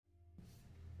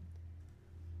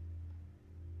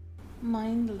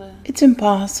Mindless. It's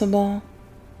impossible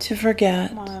to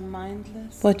forget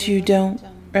what you don't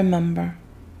remember.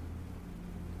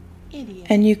 Idiot.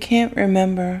 And you can't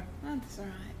remember That's right.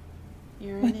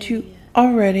 You're an what you idiot.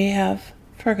 already have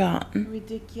forgotten.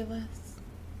 Ridiculous.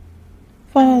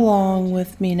 Follow along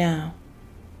with me now.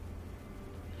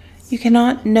 You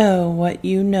cannot know what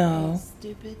you know.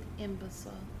 Stupid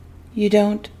imbecile. You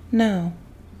don't know.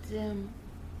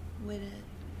 Dim-witted.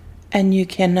 And you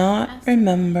cannot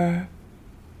remember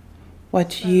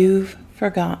what you've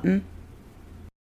forgotten.